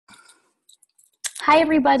Hi,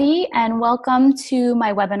 everybody, and welcome to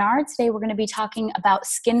my webinar. Today, we're going to be talking about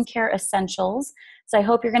skincare essentials. So I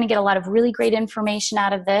hope you're going to get a lot of really great information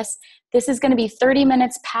out of this. This is going to be 30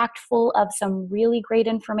 minutes packed full of some really great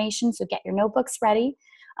information, so get your notebooks ready.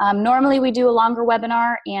 Normally, we do a longer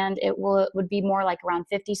webinar, and it would be more like around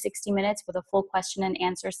 50, 60 minutes with a full question and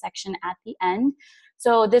answer section at the end.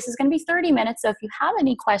 So this is going to be 30 minutes. So if you have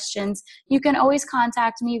any questions, you can always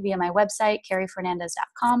contact me via my website,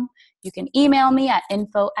 carriefernandez.com. You can email me at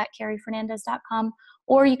info@carriefernandez.com,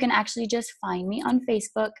 or you can actually just find me on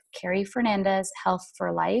Facebook, Carrie Fernandez Health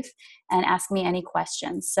for Life, and ask me any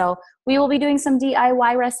questions. So we will be doing some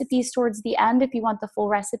DIY recipes towards the end. If you want the full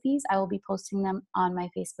recipes, I will be posting them on my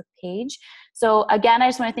Facebook page. So again, I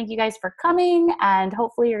just want to thank you guys for coming, and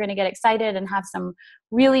hopefully you're going to get excited and have some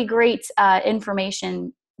really great information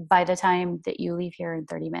by the time that you leave here in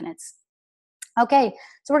 30 minutes. Okay,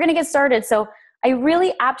 so we're going to get started. So I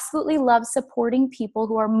really absolutely love supporting people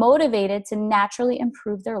who are motivated to naturally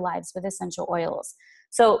improve their lives with essential oils.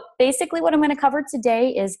 So basically what I'm going to cover today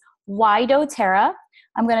is why doTERRA.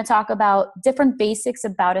 I'm going to talk about different basics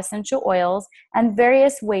about essential oils and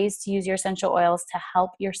various ways to use your essential oils to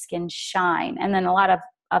help your skin shine, and then a lot of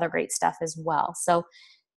other great stuff as well. So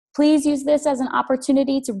please use this as an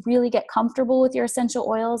opportunity to really get comfortable with your essential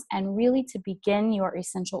oils and really to begin your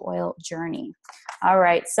essential oil journey. All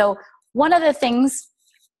right, so one of the things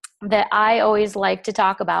that I always like to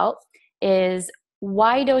talk about is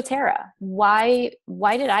why doTERRA? Why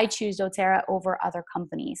did I choose doTERRA over other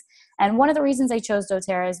companies? And one of the reasons I chose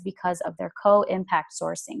doTERRA is because of their co-impact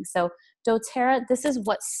sourcing. So doTERRA, this is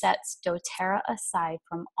what sets doTERRA aside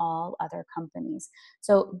from all other companies.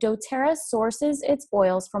 So doTERRA sources its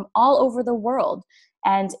oils from all over the world.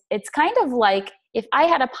 And it's kind of like if I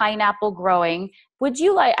had a pineapple growing,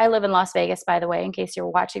 I live in Las Vegas, by the way, in case you're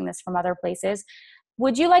watching this from other places.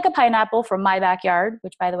 Would you like a pineapple from my backyard,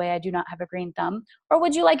 which, by the way, I do not have a green thumb, or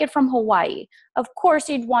would you like it from Hawaii? Of course,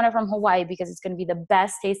 you'd want it from Hawaii because it's going to be the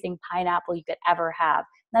best tasting pineapple you could ever have.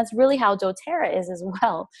 And that's really how doTERRA is as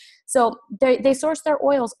well. So they source their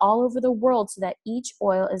oils all over the world so that each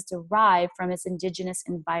oil is derived from its indigenous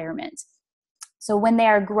environment. So when they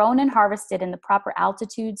are grown and harvested in the proper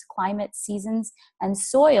altitudes, climate, seasons, and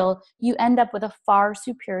soil, you end up with a far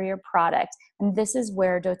superior product. And this is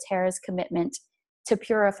where doTERRA's commitment to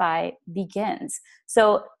purify begins.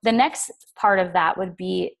 So the next part of that would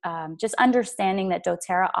be just understanding that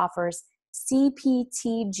doTERRA offers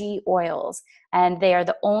CPTG oils, and they are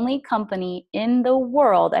the only company in the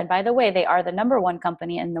world, and by the way, they are the #1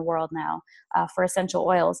 company in the world now for essential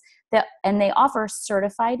oils, and they offer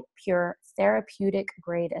certified pure therapeutic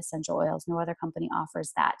grade essential oils. No other company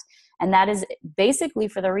offers that. And that is basically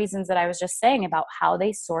for the reasons that I was just saying about how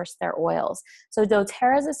they source their oils. So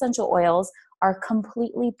doTERRA's essential oils are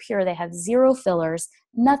completely pure. They have zero fillers,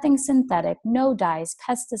 nothing synthetic, no dyes,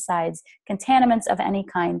 pesticides, contaminants of any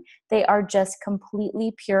kind. They are just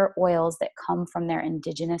completely pure oils that come from their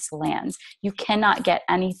indigenous lands. You cannot get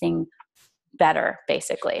anything better,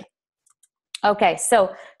 basically. Okay,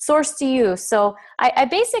 so source to use. So I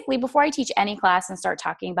basically, before I teach any class and start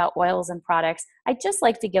talking about oils and products, I just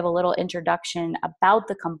like to give a little introduction about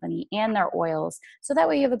the company and their oils. So that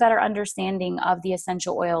way you have a better understanding of the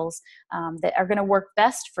essential oils that are going to work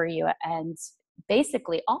best for you, and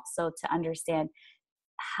basically also to understand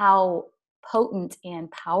how potent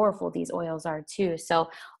and powerful these oils are too.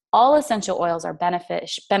 So all essential oils are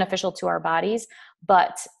beneficial to our bodies,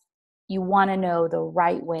 but you want to know the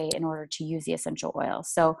right way in order to use the essential oil.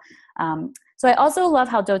 So I also love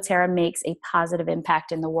how doTERRA makes a positive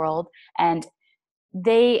impact in the world, and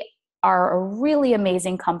they are a really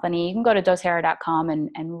amazing company. You can go to doTERRA.com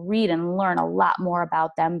and read and learn a lot more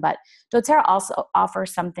about them, but doTERRA also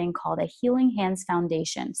offers something called a Healing Hands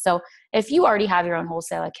Foundation. So if you already have your own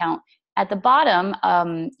wholesale account, at the bottom,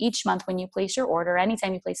 each month when you place your order,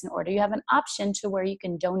 anytime you place an order, you have an option to where you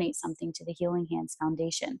can donate something to the Healing Hands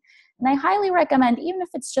Foundation. And I highly recommend, even if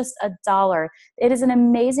it's just $1, it is an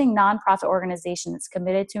amazing nonprofit organization that's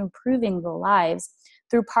committed to improving the lives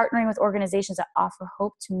through partnering with organizations that offer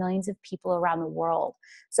hope to millions of people around the world.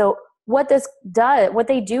 So what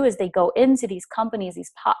they do is they go into these companies,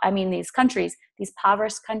 these countries, these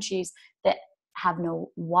impoverished countries that have no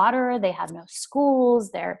water, they have no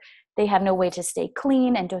schools, they have no way to stay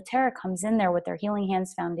clean, and doTERRA comes in there with their Healing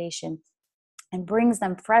Hands Foundation and brings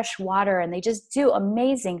them fresh water, and they just do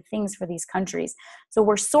amazing things for these countries. So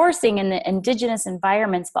we're sourcing in the indigenous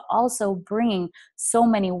environments, but also bringing so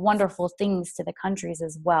many wonderful things to the countries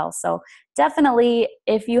as well. So definitely,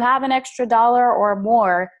 if you have an extra $1 or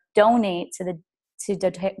more, donate to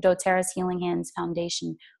doTERRA's Healing Hands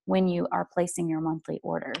Foundation when you are placing your monthly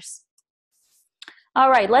orders. All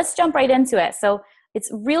right, let's jump right into it. So it's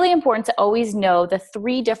really important to always know the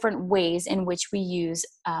 3 different ways in which we use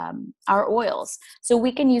our oils. So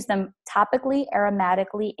we can use them topically,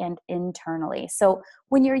 aromatically, and internally. So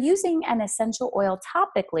when you're using an essential oil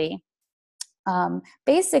topically,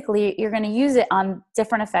 basically you're going to use it on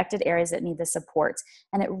different affected areas that need the support,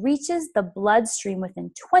 and it reaches the bloodstream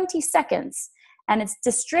within 20 seconds, and it's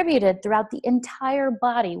distributed throughout the entire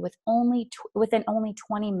body within only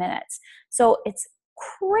 20 minutes. So it's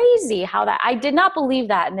crazy how that, I did not believe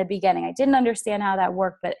that in the beginning. I didn't understand how that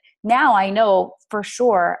worked, but now I know for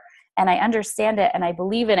sure, and I understand it, and I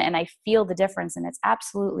believe in it, and I feel the difference, and it's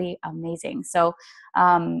absolutely amazing. So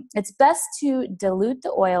it's best to dilute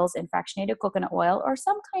the oils in fractionated coconut oil or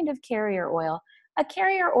some kind of carrier oil. A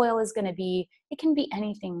carrier oil is going to be, it can be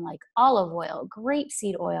anything like olive oil,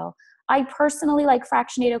 grapeseed oil. I personally like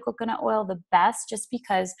fractionated coconut oil the best just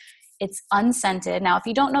because it's unscented. Now, if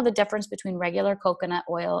you don't know the difference between regular coconut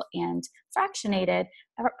oil and fractionated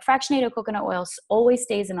coconut oil always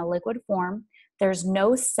stays in a liquid form. There's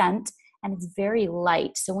no scent, and it's very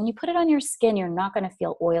light. So when you put it on your skin, you're not going to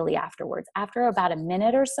feel oily afterwards. After about a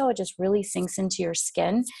minute or so, it just really sinks into your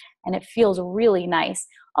skin, and it feels really nice.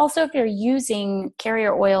 Also, if you're using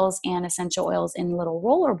carrier oils and essential oils in little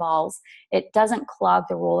roller balls, it doesn't clog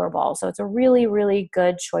the roller ball. So it's a really, really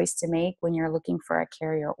good choice to make when you're looking for a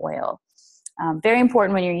carrier oil. Very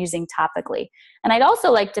important when you're using topically. And I'd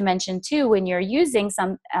also like to mention too, when you're using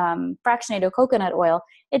some fractionated coconut oil,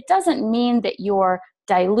 it doesn't mean that you're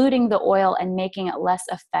diluting the oil and making it less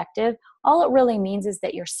effective. All it really means is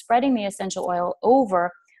that you're spreading the essential oil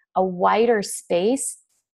over a wider space,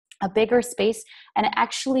 a bigger space, and it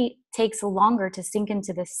actually takes longer to sink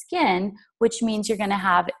into the skin, which means you're going to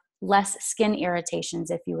have less skin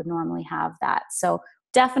irritations if you would normally have that. So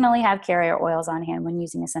definitely have carrier oils on hand when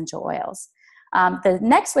using essential oils. The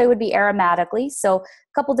next way would be aromatically. So a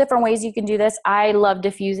couple different ways you can do this. I love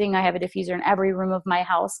diffusing. I have a diffuser in every room of my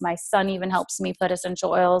house. My son even helps me put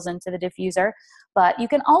essential oils into the diffuser. But you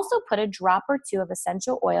can also put a drop or 2 of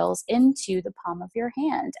essential oils into the palm of your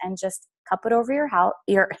hand and just cup it over your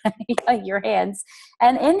hands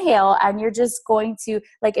and inhale. And you're just going to,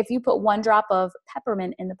 like if you put 1 drop of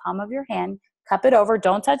peppermint in the palm of your hand, cup it over,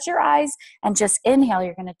 don't touch your eyes, and just inhale.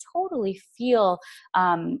 You're going to totally feel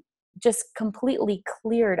just completely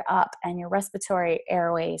cleared up, and your respiratory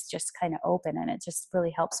airways just kind of open, and it just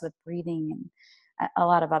really helps with breathing and a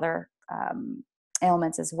lot of other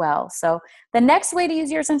ailments as well. So the next way to use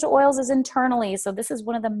your essential oils is internally. So this is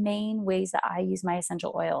one of the main ways that I use my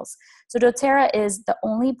essential oils. So doTERRA is the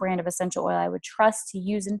only brand of essential oil I would trust to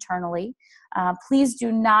use internally. Please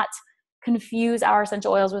do not confuse our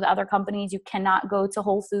essential oils with other companies. You cannot go to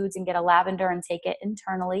Whole Foods and get a lavender and take it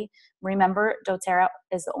internally. Remember, doTERRA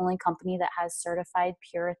is the only company that has certified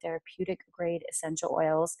pure therapeutic grade essential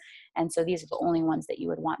oils. And so these are the only ones that you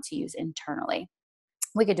would want to use internally.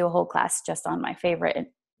 We could do a whole class just on my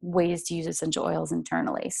favorite ways to use essential oils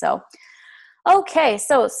internally. So, okay,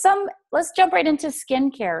 so let's jump right into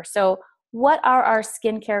skincare. So what are our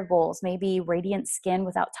skincare goals? Maybe radiant skin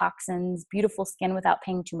without toxins, beautiful skin without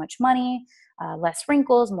paying too much money, less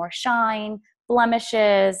wrinkles, more shine,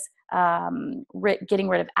 blemishes, getting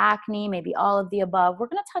rid of acne, maybe all of the above. We're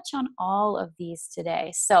going to touch on all of these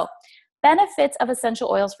today. So benefits of essential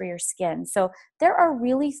oils for your skin. So there are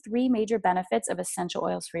really 3 major benefits of essential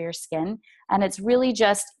oils for your skin. And it's really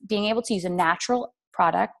just being able to use a natural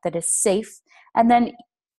product that is safe, and then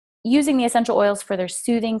using the essential oils for their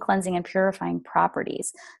soothing, cleansing, and purifying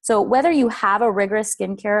properties. So whether you have a rigorous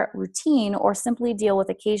skincare routine or simply deal with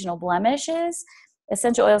occasional blemishes,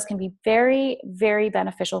 essential oils can be very, very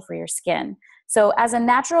beneficial for your skin. So as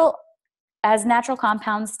natural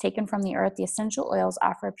compounds taken from the earth, the essential oils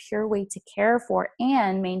offer a pure way to care for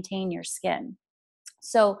and maintain your skin.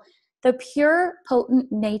 So the pure, potent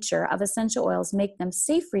nature of essential oils make them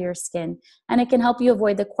safe for your skin, and it can help you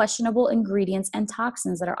avoid the questionable ingredients and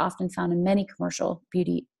toxins that are often found in many commercial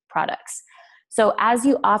beauty products. So as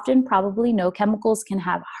you often probably know, chemicals can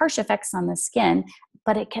have harsh effects on the skin,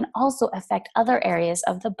 but it can also affect other areas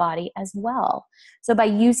of the body as well. So by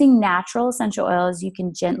using natural essential oils, you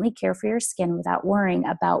can gently care for your skin without worrying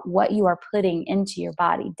about what you are putting into your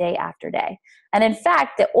body day after day. And in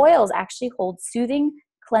fact, the oils actually hold soothing,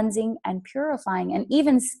 cleansing, and purifying, and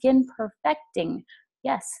even skin perfecting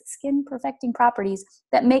properties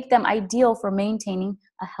that make them ideal for maintaining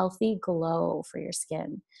a healthy glow for your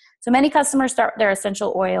skin. So many customers start their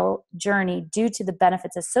essential oil journey due to the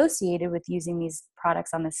benefits associated with using these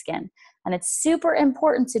products on the skin. And it's super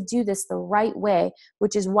important to do this the right way,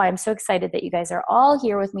 which is why I'm so excited that you guys are all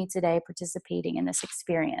here with me today participating in this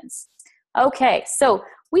experience. Okay, so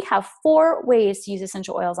we have 4 ways to use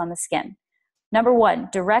essential oils on the skin. Number 1,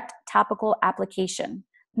 direct topical application.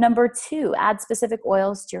 Number 2, add specific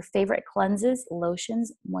oils to your favorite cleanses,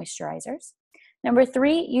 lotions, moisturizers. Number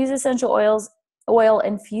 3, use essential oil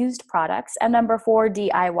infused products. And number 4,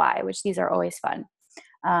 DIY, which these are always fun.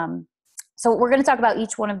 So we're going to talk about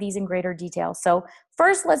each one of these in greater detail. So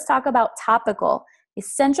first, let's talk about topical.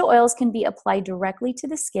 Essential oils can be applied directly to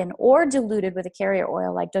the skin or diluted with a carrier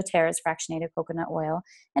oil like doTERRA's fractionated coconut oil.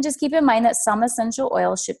 And just keep in mind that some essential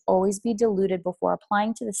oils should always be diluted before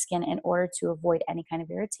applying to the skin in order to avoid any kind of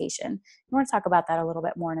irritation. We're going to talk about that a little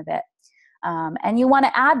bit more in a bit. And you want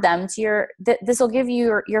to add them to this will give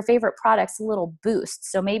you your favorite products a little boost.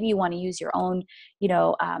 So maybe you want to use your own,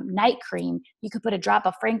 night cream. You could put a drop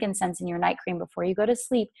of frankincense in your night cream before you go to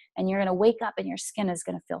sleep, and you're going to wake up and your skin is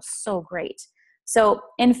going to feel so great. So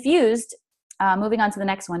infused, moving on to the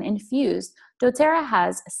next one, infused. doTERRA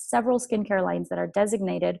has several skincare lines that are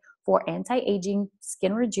designated for anti-aging,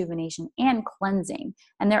 skin rejuvenation, and cleansing.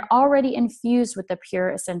 And they're already infused with the pure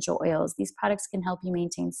essential oils. These products can help you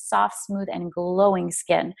maintain soft, smooth, and glowing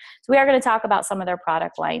skin. So we are going to talk about some of their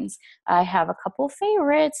product lines. I have a couple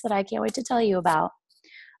favorites that I can't wait to tell you about.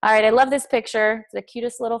 All right, I love this picture. It's the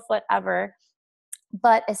cutest little foot ever.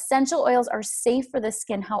 But essential oils are safe for the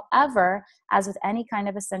skin. However, as with any kind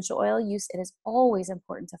of essential oil use, it is always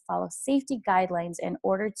important to follow safety guidelines in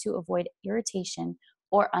order to avoid irritation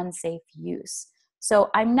or unsafe use. So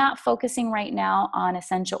I'm not focusing right now on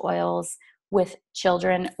essential oils with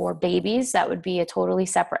children or babies. That would be a totally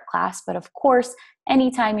separate class. But of course,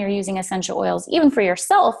 anytime you're using essential oils, even for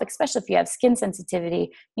yourself, especially if you have skin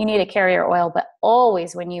sensitivity, you need a carrier oil. But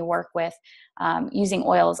always when you work with using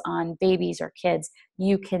oils on babies or kids,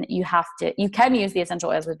 you can use the essential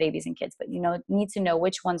oils with babies and kids, but you need to know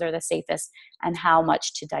which ones are the safest and how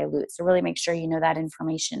much to dilute. So really make sure you know that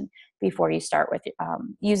information before you start with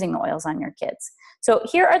using the oils on your kids. So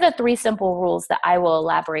here are the 3 simple rules that I will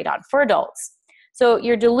elaborate on for adults. So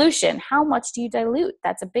your dilution, how much do you dilute?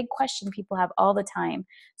 That's a big question people have all the time.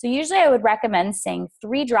 So usually I would recommend saying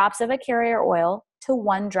 3 drops of a carrier oil to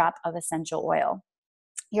 1 drop of essential oil.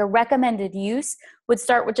 Your recommended use would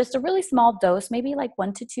start with just a really small dose, maybe like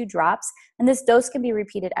 1 to 2 drops. And this dose can be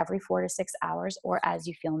repeated every 4 to 6 hours or as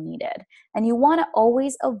you feel needed. And you want to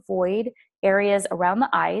always avoid areas around the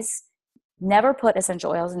eyes. Never put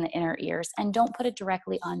essential oils in the inner ears, and don't put it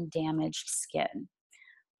directly on damaged skin.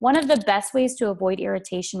 One of the best ways to avoid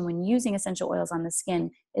irritation when using essential oils on the skin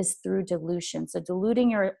is through dilution. So diluting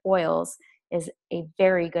your oils is a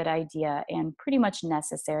very good idea and pretty much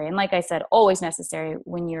necessary. And like I said, always necessary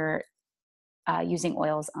when you're using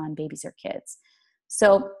oils on babies or kids.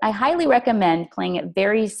 So I highly recommend playing it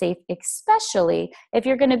very safe, especially if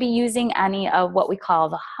you're going to be using any of what we call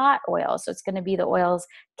the hot oils. So it's going to be the oils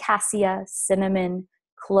cassia, cinnamon,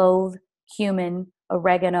 clove, cumin,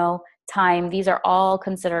 oregano, thyme. These are all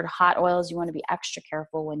considered hot oils. You want to be extra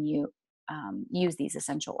careful when you use these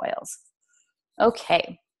essential oils.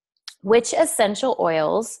 Okay, which essential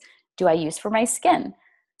oils do I use for my skin?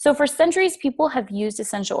 So for centuries, people have used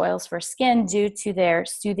essential oils for skin due to their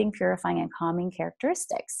soothing, purifying, and calming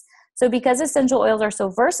characteristics. So because essential oils are so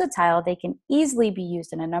versatile, they can easily be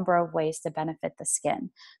used in a number of ways to benefit the skin.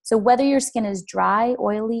 So whether your skin is dry,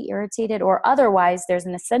 oily, irritated, or otherwise, there's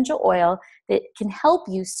an essential oil that can help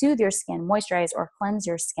you soothe your skin, moisturize, or cleanse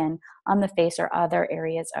your skin on the face or other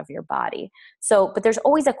areas of your body. But there's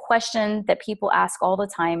always a question that people ask all the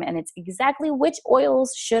time, and it's exactly which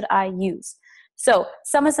oils should I use? So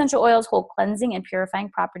some essential oils hold cleansing and purifying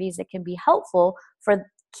properties that can be helpful for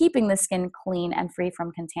keeping the skin clean and free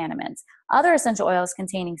from contaminants. Other essential oils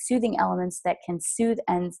containing soothing elements that can soothe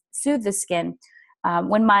the skin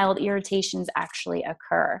when mild irritations actually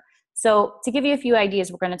occur. So to give you a few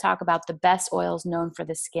ideas, we're going to talk about the best oils known for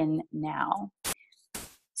the skin now.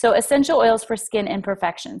 So essential oils for skin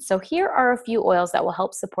imperfections. So here are a few oils that will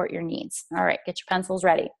help support your needs. All right, get your pencils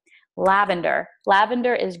ready. Lavender.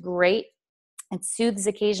 Lavender is great. It soothes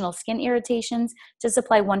occasional skin irritations. Just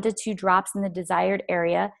apply 1 to 2 drops in the desired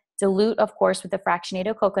area. Dilute, of course, with the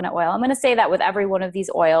fractionated coconut oil. I'm going to say that with every one of these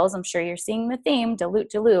oils. I'm sure you're seeing the theme,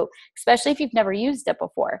 dilute, especially if you've never used it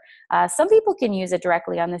before. Some people can use it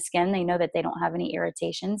directly on the skin. They know that they don't have any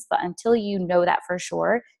irritations, but until you know that for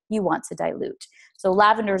sure, you want to dilute. So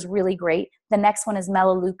lavender is really great. The next one is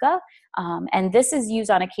melaleuca, and this is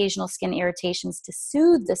used on occasional skin irritations to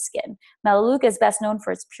soothe the skin. Melaleuca is best known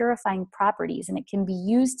for its purifying properties, and it can be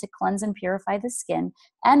used to cleanse and purify the skin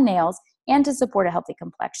and nails and to support a healthy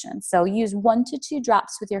complexion. So use 1 to 2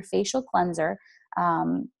 drops with your facial cleanser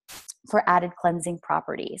for added cleansing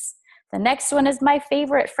properties. The next one is my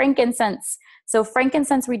favorite, frankincense. So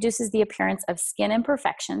frankincense reduces the appearance of skin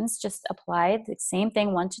imperfections. Just apply the same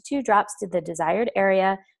thing, 1 to 2 drops to the desired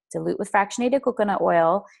area, dilute with fractionated coconut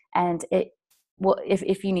oil, and it will,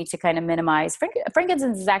 if you need to kind of minimize.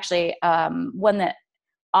 Frankincense is actually one that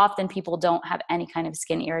often people don't have any kind of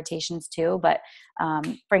skin irritations too, but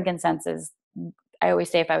frankincense is, I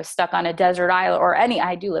always say, if I was stuck on a desert island, or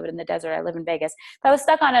I do live in the desert, I live in Vegas. If I was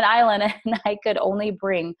stuck on an island and I could only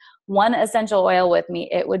bring one essential oil with me,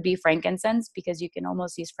 it would be frankincense, because you can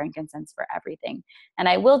almost use frankincense for everything. And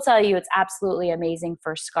I will tell you, it's absolutely amazing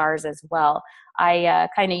for scars as well. I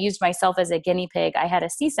kind of used myself as a guinea pig. I had a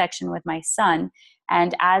C-section with my son,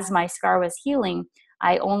 and as my scar was healing,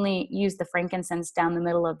 I only used the frankincense down the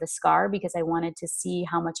middle of the scar because I wanted to see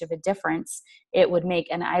how much of a difference it would make.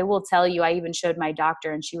 And I will tell you, I even showed my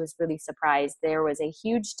doctor and she was really surprised. There was a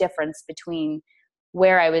huge difference between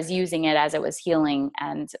where I was using it as it was healing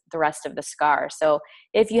and the rest of the scar. So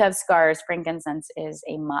if you have scars, frankincense is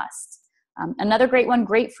a must. Another great one,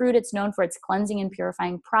 grapefruit. It's known for its cleansing and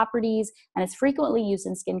purifying properties, and it's frequently used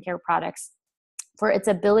in skincare products for its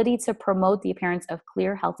ability to promote the appearance of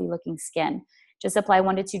clear, healthy looking skin. Just apply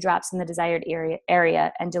 1 to 2 drops in the desired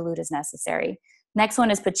area and dilute as necessary. Next one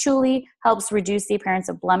is patchouli, helps reduce the appearance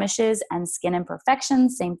of blemishes and skin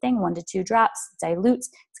imperfections. Same thing, 1 to 2 drops, dilute.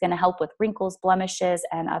 It's going to help with wrinkles, blemishes,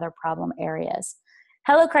 and other problem areas.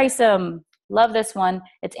 Helichrysum, love this one.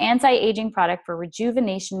 It's anti-aging product for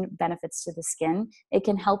rejuvenation benefits to the skin. It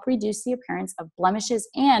can help reduce the appearance of blemishes,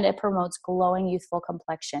 and it promotes glowing, youthful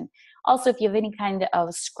complexion. Also, if you have any kind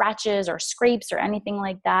of scratches or scrapes or anything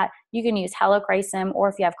like that, you can use helichrysum, or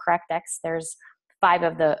if you have Correctex, there's 5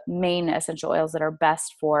 of the main essential oils that are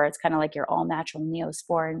best for, it's kind of like your all-natural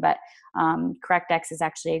Neosporin, but Correctex is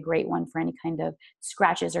actually a great one for any kind of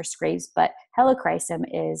scratches or scrapes, but helichrysum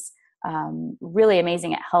is really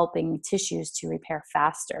amazing at helping tissues to repair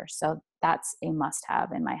faster. So that's a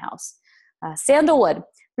must-have in my house. Sandalwood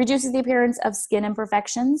reduces the appearance of skin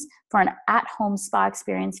imperfections. For an at-home spa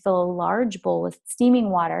experience, fill a large bowl with steaming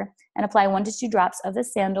water and apply 1 to 2 drops of the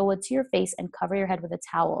sandalwood to your face and cover your head with a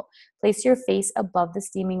towel. Place your face above the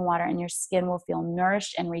steaming water and your skin will feel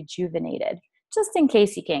nourished and rejuvenated. Just in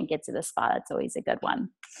case you can't get to the spa, that's always a good one.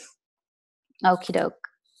 Okie doke.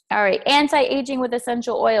 All right, anti-aging with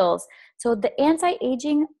essential oils. So the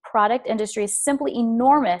anti-aging product industry is simply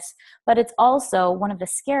enormous, but it's also one of the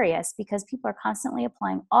scariest because people are constantly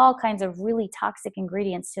applying all kinds of really toxic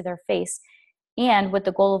ingredients to their face, and with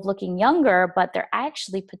the goal of looking younger, but they're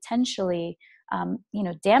actually potentially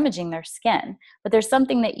damaging their skin. But there's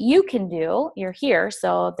something that you can do. You're here,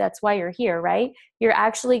 so that's why you're here, right? You're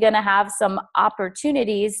actually going to have some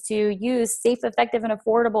opportunities to use safe, effective, and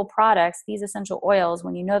affordable products, these essential oils.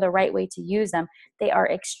 When you know the right way to use them, they are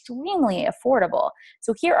extremely affordable.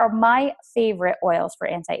 So here are my favorite oils for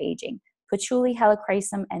anti-aging: patchouli,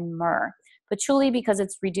 helichrysum, and myrrh. Patchouli because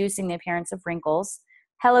it's reducing the appearance of wrinkles.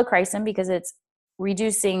 Helichrysum because it's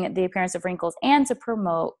reducing the appearance of wrinkles and to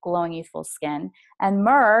promote glowing, youthful skin. And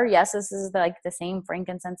myrrh, yes, this is like the same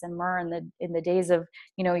frankincense and myrrh in the days of,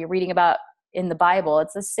 you're reading about in the Bible.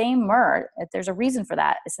 It's the same myrrh. There's a reason for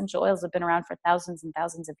that. Essential oils have been around for thousands and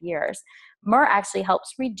thousands of years. Myrrh actually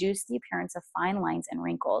helps reduce the appearance of fine lines and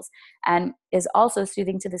wrinkles and is also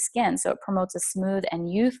soothing to the skin. So it promotes a smooth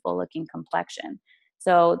and youthful looking complexion.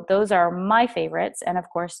 So those are my favorites. And of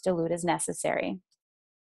course, dilute as necessary.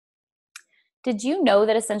 Did you know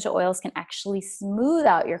that essential oils can actually smooth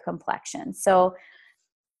out your complexion? So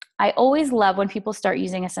I always love when people start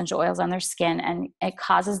using essential oils on their skin and it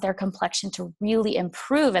causes their complexion to really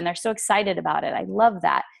improve, and they're so excited about it. I love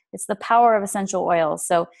that. It's the power of essential oils.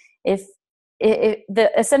 So if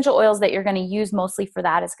the essential oils that you're going to use mostly for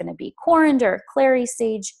that is going to be coriander, clary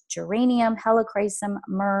sage, geranium, helichrysum,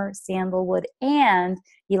 myrrh, sandalwood, and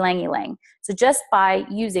ylang ylang. So just by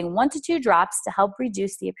using 1 to 2 drops to help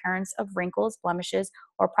reduce the appearance of wrinkles, blemishes,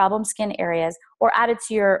 or problem skin areas, or add it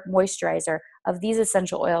to your moisturizer of these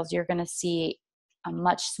essential oils, you're going to see a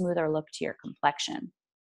much smoother look to your complexion.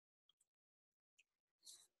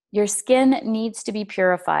 Your skin needs to be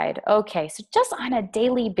purified. Okay, so just on a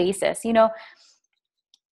daily basis,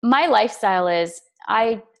 my lifestyle is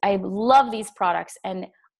I love these products, and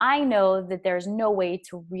I know that there's no way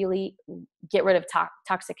to really get rid of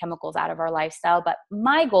toxic chemicals out of our lifestyle, but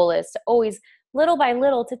my goal is to always, little by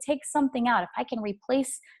little, to take something out. If I can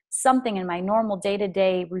replace something in my normal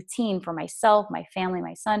day-to-day routine for myself, my family,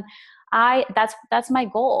 my son, that's my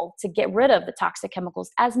goal, to get rid of the toxic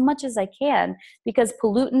chemicals as much as I can, because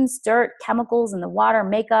pollutants, dirt, chemicals in the water,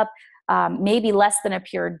 makeup, maybe less than a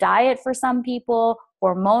pure diet for some people,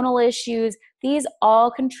 hormonal issues. These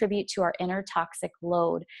all contribute to our inner toxic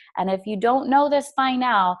load. And if you don't know this by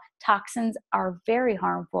now, toxins are very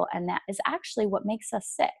harmful, and that is actually what makes us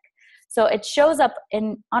sick. So it shows up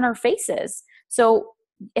on our faces. So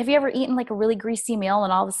have you ever eaten like a really greasy meal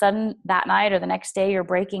and all of a sudden that night or the next day you're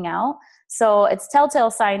breaking out? So it's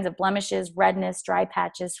telltale signs of blemishes, redness, dry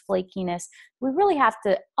patches, flakiness. We really have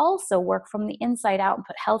to also work from the inside out and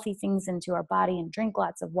put healthy things into our body and drink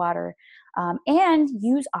lots of water, and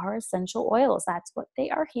use our essential oils. That's what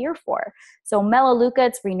they are here for. So Melaleuca,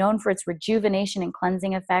 it's renowned for its rejuvenation and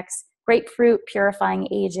cleansing effects. Grapefruit, purifying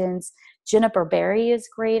agents. Juniper berry is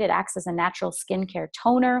great. It acts as a natural skincare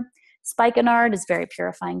toner. Spikenard is very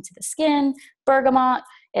purifying to the skin. Bergamot,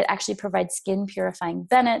 it actually provides skin purifying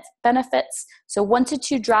benefits. So 1 to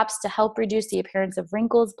 2 drops to help reduce the appearance of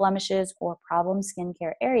wrinkles, blemishes, or problem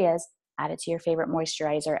skincare areas. Add it to your favorite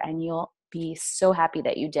moisturizer and you'll be so happy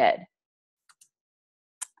that you did.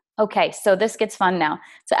 Okay, so this gets fun now.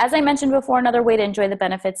 So as I mentioned before, another way to enjoy the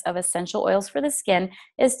benefits of essential oils for the skin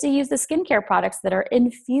is to use the skincare products that are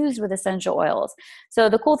infused with essential oils. So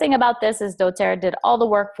the cool thing about this is doTERRA did all the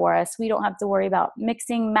work for us. We don't have to worry about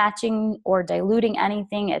mixing, matching, or diluting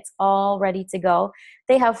anything. It's all ready to go.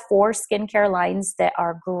 They have 4 skincare lines that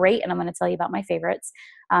are great, and I'm going to tell you about my favorites.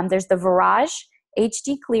 There's the Virage,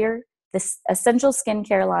 HD Clear, this Essential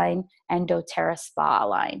Skincare line, and doTERRA Spa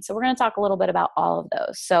line. So we're going to talk a little bit about all of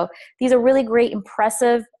those. So these are really great,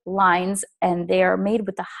 impressive lines, and they are made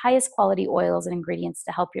with the highest quality oils and ingredients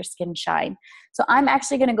to help your skin shine. So I'm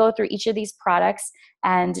actually going to go through each of these products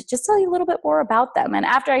and just tell you a little bit more about them. And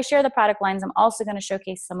after I share the product lines, I'm also going to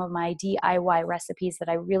showcase some of my DIY recipes that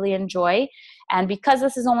I really enjoy. And because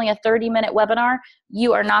this is only a 30-minute webinar,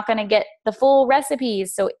 you are not going to get the full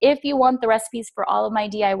recipes. So if you want the recipes for all of my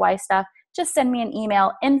DIY stuff, just send me an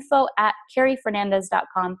email,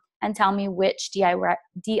 info@carriefernandez.com, and tell me which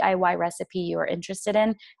DIY recipe you are interested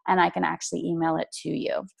in, and I can actually email it to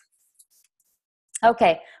you.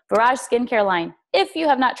 Okay, Virage Skincare line. If you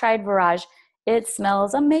have not tried Virage, it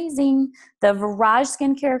smells amazing. The Virage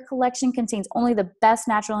Skincare collection contains only the best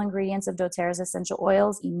natural ingredients of doTERRA's essential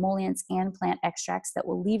oils, emollients, and plant extracts that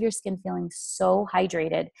will leave your skin feeling so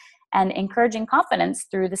hydrated and encouraging confidence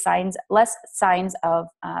through the less signs of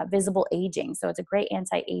visible aging. So it's a great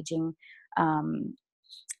anti-aging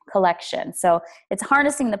collection. So it's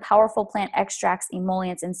harnessing the powerful plant extracts,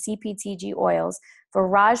 emollients, and CPTG oils.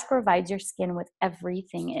 Virage provides your skin with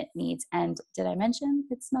everything it needs. And did I mention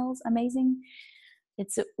it smells amazing?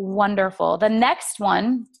 It's wonderful. The next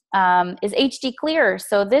one is HD Clear.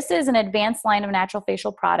 So this is an advanced line of natural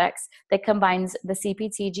facial products that combines the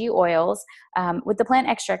CPTG oils with the plant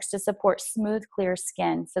extracts to support smooth, clear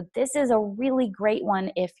skin. So this is a really great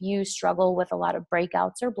one if you struggle with a lot of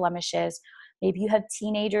breakouts or blemishes. Maybe you have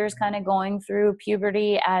teenagers kind of going through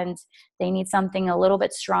puberty and they need something a little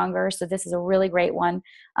bit stronger. So this is a really great one.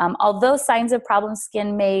 Although signs of problem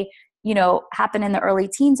skin may happen in the early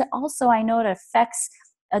teens, also I know it affects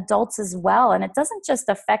adults as well. And it doesn't just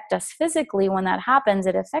affect us physically when that happens,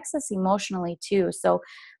 it affects us emotionally too. So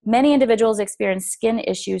many individuals experience skin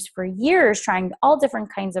issues for years trying all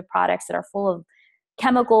different kinds of products that are full of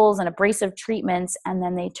chemicals and abrasive treatments, and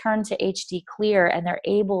then they turn to HD Clear and they're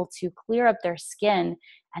able to clear up their skin,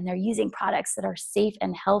 and they're using products that are safe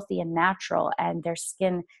and healthy and natural, and their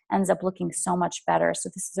skin ends up looking so much better. So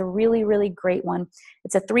this is a really, really great one.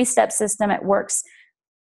 It's a 3-step system. It works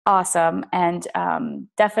awesome, and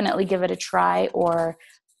definitely give it a try, or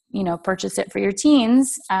purchase it for your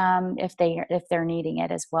teens if they're needing it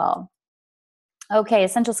as well. Okay,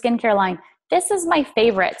 Essential Skincare line. This is my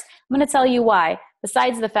favorite. I'm going to tell you why.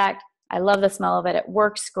 Besides the fact I love the smell of it, it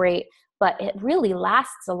works great, but it really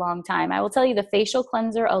lasts a long time. I will tell you, the facial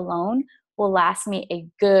cleanser alone will last me a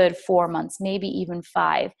good 4 months, maybe even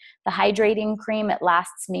 5. The hydrating cream, it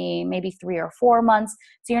lasts me maybe 3 or 4 months.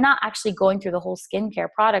 So you're not actually going through the whole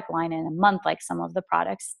skincare product line in a month like some of the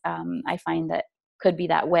products I find that could be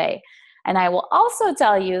that way. And I will also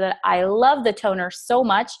tell you that I love the toner so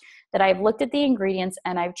much that I've looked at the ingredients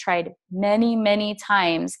and I've tried many, many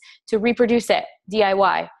times to reproduce it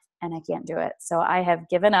DIY, and I can't do it. So I have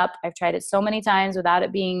given up. I've tried it so many times without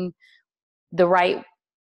it being the right,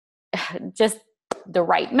 just the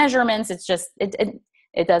right measurements. It's just,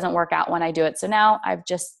 it doesn't work out when I do it. So now I've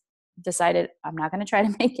just decided I'm not going to try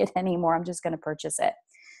to make it anymore. I'm just going to purchase it.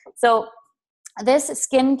 So this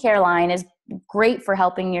skincare line is great for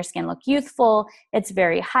helping your skin look youthful. It's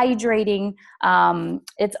very hydrating.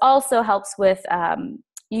 It also helps with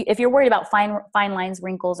if you're worried about fine lines,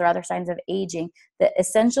 wrinkles, or other signs of aging, the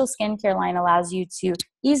Essential Skincare line allows you to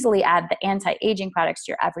easily add the anti-aging products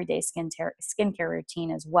to your everyday skincare routine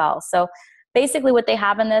as well. So basically what they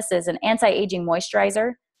have in this is an anti-aging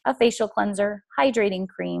moisturizer, a facial cleanser, hydrating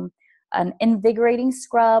cream, an invigorating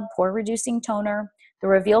scrub, pore reducing toner, the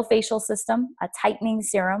Reveal facial system, a tightening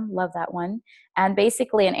serum, love that one, and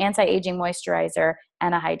basically an anti-aging moisturizer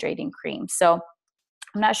and a hydrating cream. So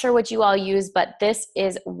I'm not sure what you all use, but this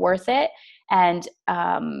is worth it, and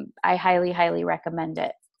I highly, highly recommend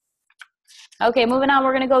it. Okay, moving on,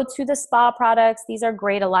 we're going to go to the spa products. These are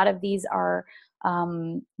great. A lot of these are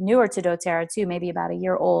newer to doTERRA too, maybe about a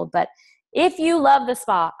year old. But if you love the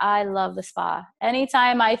spa, I love the spa.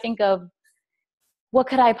 Anytime I think of what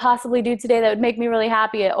could I possibly do today that would make me really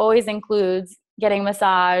happy, it always includes getting a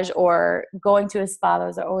massage or going to a spa.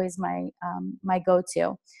 Those are always my my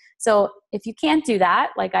go-to. So if you can't do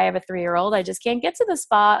that, like I have a 3-year-old, I just can't get to the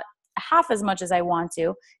spa half as much as I want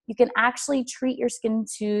to, you can actually treat your skin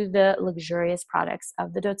to the luxurious products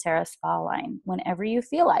of the doTERRA spa line whenever you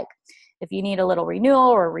feel like. If you need a little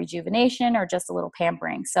renewal or rejuvenation or just a little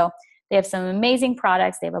pampering. So they have some amazing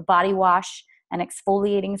products. They have a body wash, an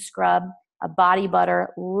exfoliating scrub, a body butter.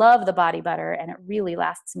 Love the body butter, and it really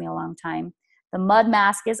lasts me a long time. The mud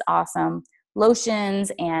mask is awesome.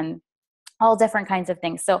 Lotions and all different kinds of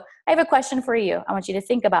things. So I have a question for you. I want you to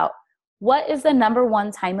think about, what is the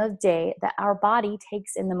 #1 time of day that our body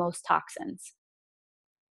takes in the most toxins?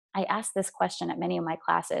 I ask this question at many of my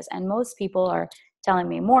classes, and most people are telling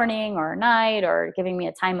me morning or night or giving me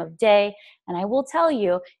a time of day. And I will tell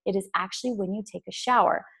you, it is actually when you take a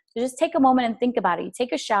shower. So just take a moment and think about it. You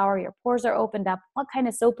take a shower, your pores are opened up. What kind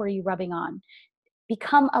of soap are you rubbing on?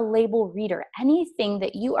 Become a label reader. Anything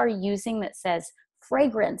that you are using that says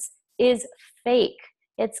fragrance is fake.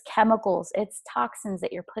 It's chemicals, it's toxins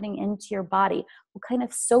that you're putting into your body. What kind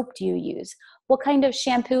of soap do you use? What kind of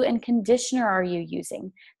shampoo and conditioner are you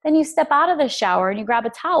using? Then you step out of the shower and you grab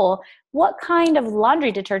a towel. What kind of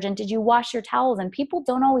laundry detergent did you wash your towels in? People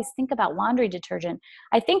don't always think about laundry detergent.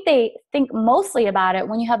 I think they think mostly about it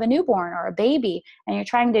when you have a newborn or a baby and you're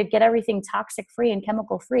trying to get everything toxic free and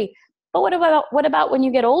chemical free. But what about when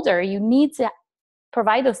you get older? You need to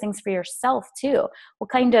provide those things for yourself too. What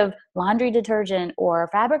kind of laundry detergent or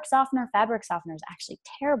fabric softener? Fabric softener is actually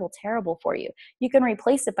terrible, terrible for you. You can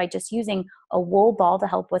replace it by just using a wool ball to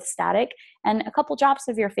help with static and a couple drops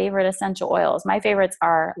of your favorite essential oils. My favorites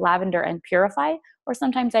are lavender and purify, or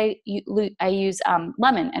sometimes I use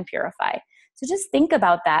lemon and purify. So just think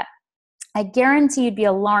about that. I guarantee you'd be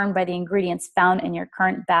alarmed by the ingredients found in your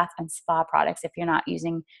current bath and spa products if you're not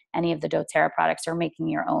using any of the doTERRA products or making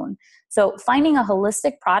your own. So finding a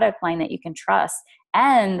holistic product line that you can trust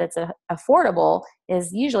and that's affordable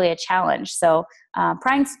is usually a challenge. So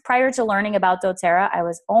prior to learning about doTERRA, I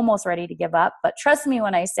was almost ready to give up. But trust me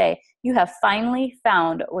when I say you have finally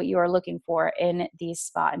found what you are looking for in these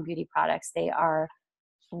spa and beauty products. They are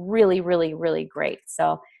really, really, really great.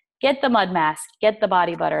 So get the mud mask, get the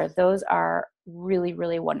body butter. Those are really,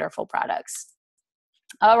 really wonderful products.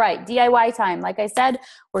 All right, DIY time. Like I said,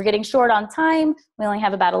 we're getting short on time. We only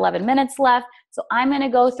have about 11 minutes left. So I'm going to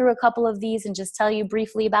go through a couple of these and just tell you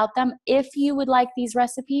briefly about them. If you would like these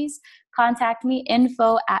recipes, contact me,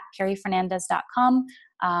 info@carriefernandez.com.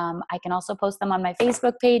 I can also post them on my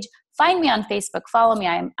Facebook page. Find me on Facebook. Follow me.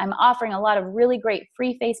 I'm offering a lot of really great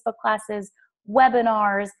free Facebook classes,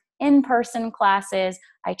 webinars, in-person classes.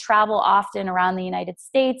 I travel often around the United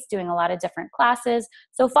States doing a lot of different classes.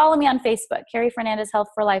 So follow me on Facebook, Carrie Fernandez Health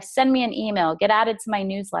for Life. Send me an email, get added to my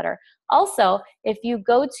newsletter. Also, if you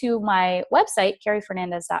go to my website,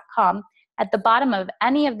 carriefernandez.com, at the bottom of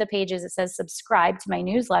any of the pages, it says subscribe to my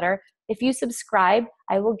newsletter. If you subscribe,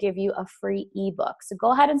 I will give you a free ebook. So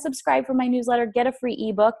go ahead and subscribe for my newsletter, get a free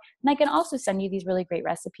ebook, and I can also send you these really great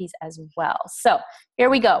recipes as well. So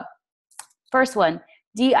here we go. First one,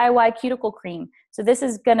 DIY cuticle cream. So this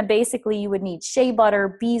is going to basically, you would need shea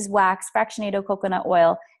butter, beeswax, fractionated coconut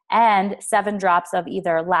oil, and 7 drops of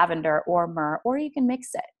either lavender or myrrh, or you can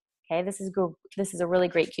mix it. Okay, this is good. This is a really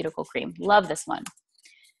great cuticle cream. Love this one.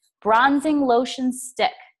 Bronzing lotion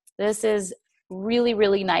stick. This is really,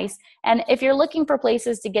 really nice. And if you're looking for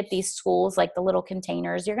places to get these tools, like the little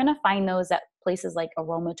containers, you're going to find those at places like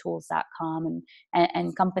aromatools.com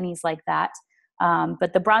and companies like that.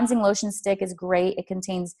 But the bronzing lotion stick is great. It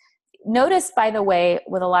contains, notice by the way,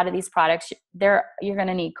 with a lot of these products, you're going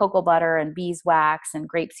to need cocoa butter and beeswax and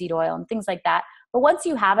grapeseed oil and things like that. But once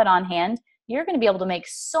you have it on hand, you're going to be able to make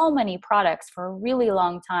so many products for a really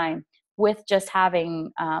long time with just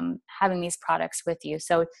having these products with you.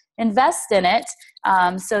 So invest in it,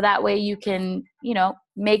 so that way you can,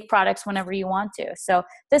 make products whenever you want to. So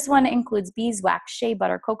this one includes beeswax, shea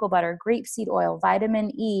butter, cocoa butter, grapeseed oil,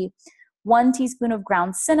 vitamin E, 1 teaspoon of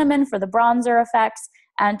ground cinnamon for the bronzer effects,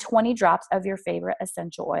 and 20 drops of your favorite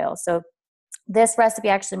essential oil. So this recipe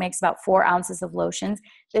actually makes about 4 ounces of lotions.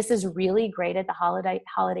 This is really great at the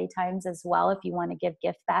holiday times as well if you want to give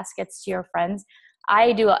gift baskets to your friends.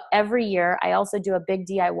 I do every year. I also do a big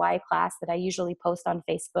DIY class that I usually post on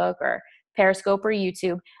Facebook or Periscope or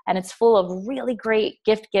YouTube, and it's full of really great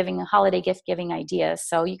holiday gift giving ideas.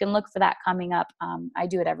 So you can look for that coming up. I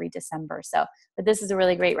do it every December. But this is a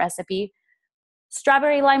really great recipe.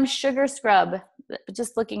 Strawberry lime sugar scrub.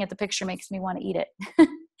 Just looking at the picture makes me want to eat it.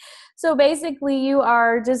 So basically you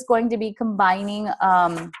are just going to be combining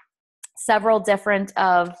several different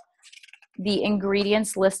of the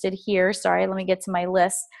ingredients listed here. Sorry, let me get to my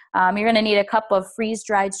list. You're going to need a cup of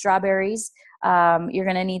freeze-dried strawberries. You're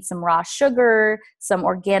going to need some raw sugar, some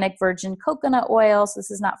organic virgin coconut oil. So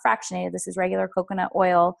this is not fractionated. This is regular coconut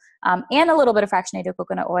oil, and a little bit of fractionated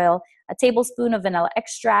coconut oil, a tablespoon of vanilla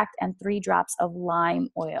extract, and 3 drops of lime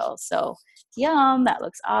oil. So yum, that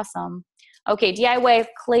looks awesome. Okay, DIY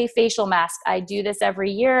clay facial mask. I do this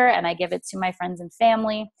every year and I give it to my friends and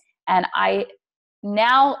family. And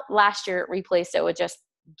last year replaced it with just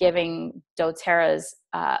giving doTERRA's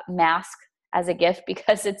mask as a gift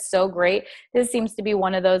because it's so great. This seems to be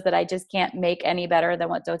one of those that I just can't make any better than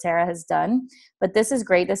what doTERRA has done. But this is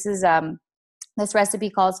great. This recipe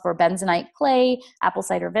calls for bentonite clay, apple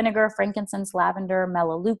cider vinegar, frankincense, lavender,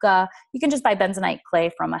 melaleuca. You can just buy bentonite clay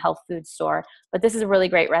from a health food store, but this is a really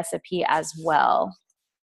great recipe as well.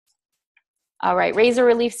 All right, razor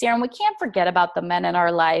relief serum. We can't forget about the men in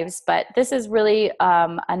our lives, but this is really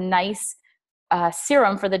a nice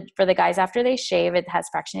serum for the guys after they shave. It has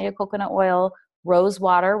fractionated coconut oil, rose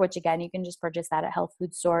water, which again, you can just purchase that at health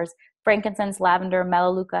food stores, frankincense, lavender,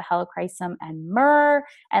 melaleuca, helichrysum, and myrrh,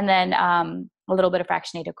 and then a little bit of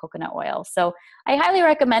fractionated coconut oil. So I highly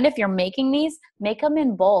recommend if you're making these, make them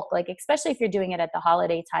in bulk, like especially if you're doing it at the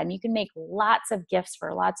holiday time. You can make lots of gifts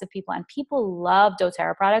for lots of people, and people love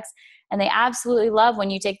doTERRA products, and they absolutely love when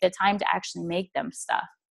you take the time to actually make them stuff.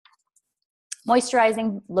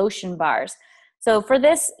 Moisturizing lotion bars. So for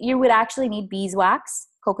this, you would actually need beeswax,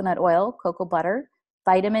 coconut oil, cocoa butter,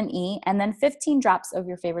 vitamin E, and then 15 drops of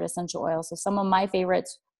your favorite essential oil. So some of my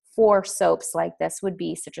favorites for soaps like this would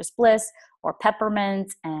be Citrus Bliss or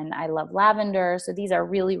peppermint, and I love lavender. So these are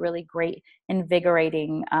really, really great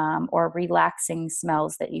invigorating or relaxing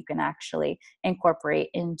smells that you can actually incorporate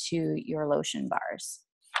into your lotion bars.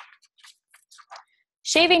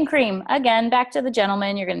 Shaving cream, again, back to the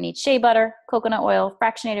gentleman. You're going to need shea butter, coconut oil,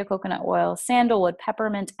 fractionated coconut oil, sandalwood,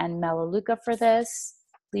 peppermint, and melaleuca for this.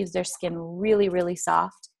 Leaves their skin really, really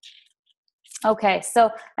soft. Okay, so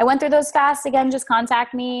I went through those fast. Again, just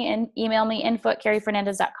contact me and email me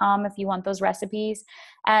info@carriefernandez.com if you want those recipes.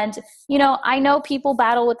 And, I know people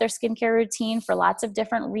battle with their skincare routine for lots of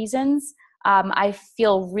different reasons. I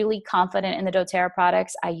feel really confident in the doTERRA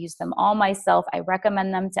products. I use them all myself. I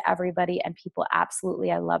recommend them to everybody, and people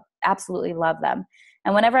absolutely love them.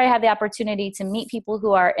 And whenever I have the opportunity to meet people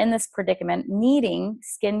who are in this predicament, needing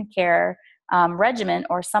skincare regimen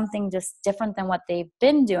or something just different than what they've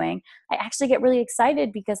been doing, I actually get really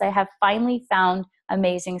excited because I have finally found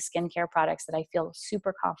amazing skincare products that I feel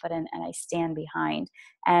super confident and I stand behind.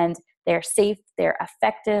 And they're safe, they're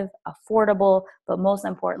effective, affordable, but most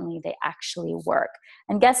importantly, they actually work.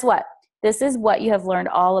 And guess what? This is what you have learned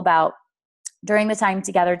all about during the time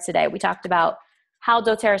together today. We talked about how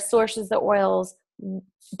doTERRA sources the oils,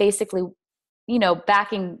 basically,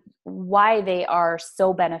 backing why they are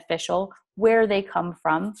so beneficial, where they come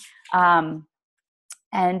from,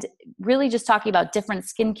 and really just talking about different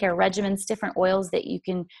skincare regimens, different oils that you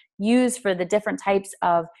can use for the different types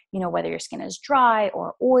of, whether your skin is dry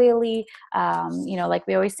or oily. Like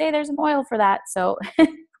we always say, there's an oil for that. So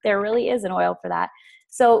there really is an oil for that.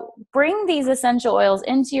 So bring these essential oils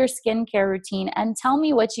into your skincare routine and tell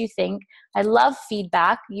me what you think. I love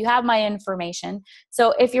feedback. You have my information.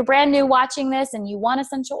 So if you're brand new watching this and you want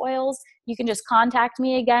essential oils, you can just contact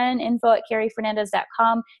me again,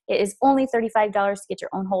 info@carriefernandez.com. It is only $35 to get your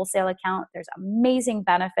own wholesale account. There's amazing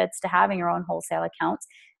benefits to having your own wholesale account.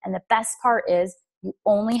 And the best part is you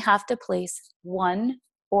only have to place one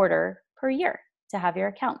order per year to have your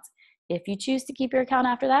account. If you choose to keep your account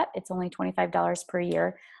after that, it's only $25 per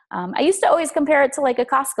year. I used to always compare it to like a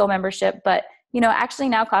Costco membership, but actually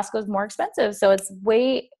now Costco is more expensive. So it's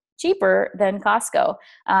way cheaper than Costco.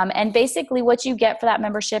 And basically what you get for that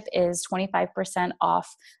membership is 25%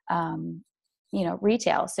 off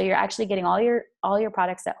retail. So you're actually getting all your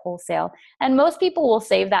products at wholesale. And most people will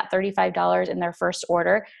save that $35 in their first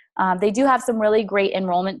order. They do have some really great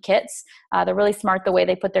enrollment kits. They're really smart the way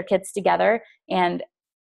they put their kits together, and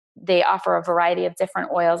they offer a variety of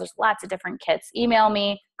different oils. There's lots of different kits. Email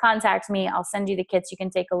me, contact me. I'll send you the kits. You can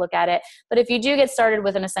take a look at it. But if you do get started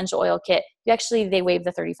with an essential oil kit, they waive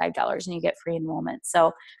the $35 and you get free enrollment.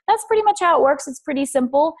 So that's pretty much how it works. It's pretty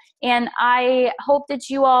simple. And I hope that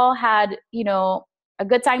you all had, a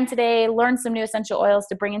good time today, learn some new essential oils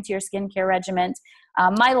to bring into your skincare regimen.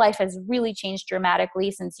 My life has really changed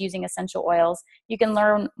dramatically since using essential oils. You can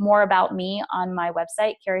learn more about me on my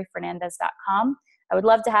website, carriefernandez.com. I would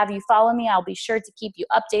love to have you follow me. I'll be sure to keep you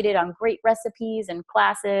updated on great recipes and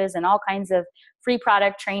classes and all kinds of free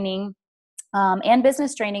product training and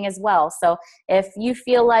business training as well. So if you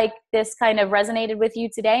feel like this kind of resonated with you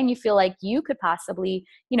today and you feel like you could possibly,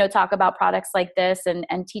 talk about products like this and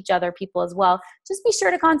teach other people as well, just be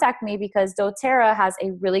sure to contact me, because doTERRA has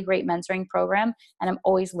a really great mentoring program and I'm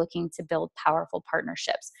always looking to build powerful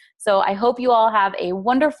partnerships. So I hope you all have a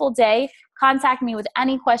wonderful day. Contact me with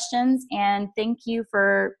any questions, and thank you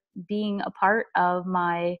for being a part of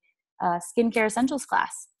my Skincare Essentials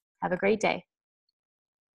class. Have a great day.